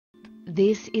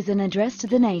This is an address to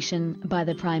the nation by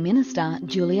the Prime Minister,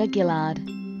 Julia Gillard.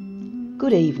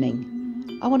 Good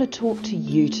evening. I want to talk to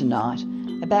you tonight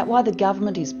about why the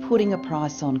government is putting a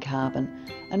price on carbon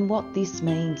and what this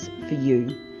means for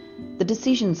you. The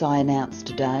decisions I announced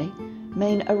today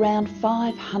mean around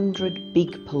 500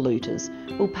 big polluters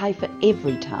will pay for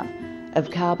every tonne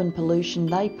of carbon pollution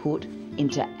they put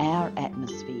into our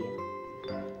atmosphere.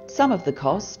 Some of the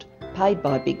cost paid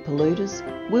by big polluters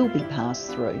will be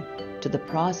passed through to the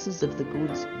prices of the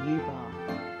goods you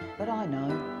buy. But I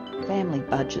know family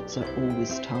budgets are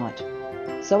always tight.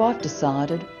 So I've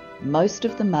decided most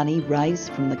of the money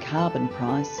raised from the carbon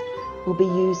price will be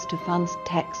used to fund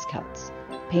tax cuts,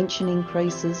 pension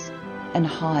increases and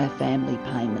higher family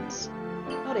payments.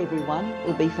 Not everyone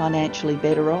will be financially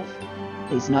better off.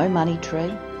 There's no money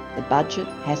tree. The budget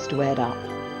has to add up.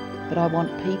 But I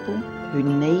want people who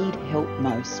need help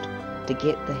most to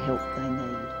get the help they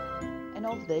need. And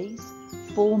of these,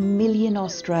 4 million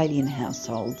Australian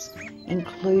households,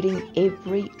 including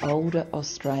every older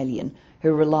Australian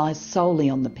who relies solely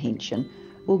on the pension,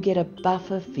 will get a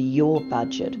buffer for your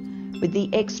budget, with the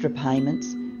extra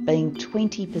payments being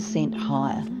 20%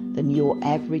 higher than your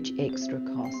average extra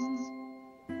costs.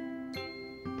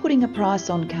 Putting a price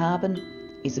on carbon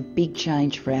is a big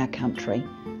change for our country.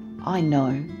 I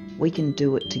know we can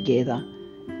do it together.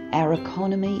 Our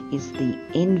economy is the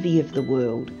envy of the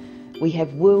world. We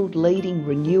have world-leading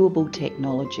renewable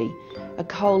technology, a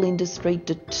coal industry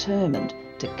determined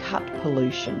to cut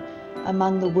pollution,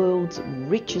 among the world's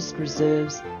richest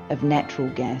reserves of natural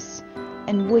gas,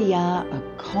 and we are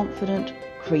a confident,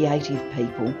 creative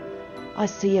people. I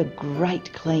see a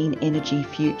great clean energy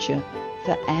future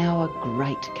for our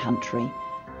great country.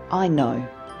 I know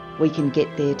we can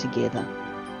get there together.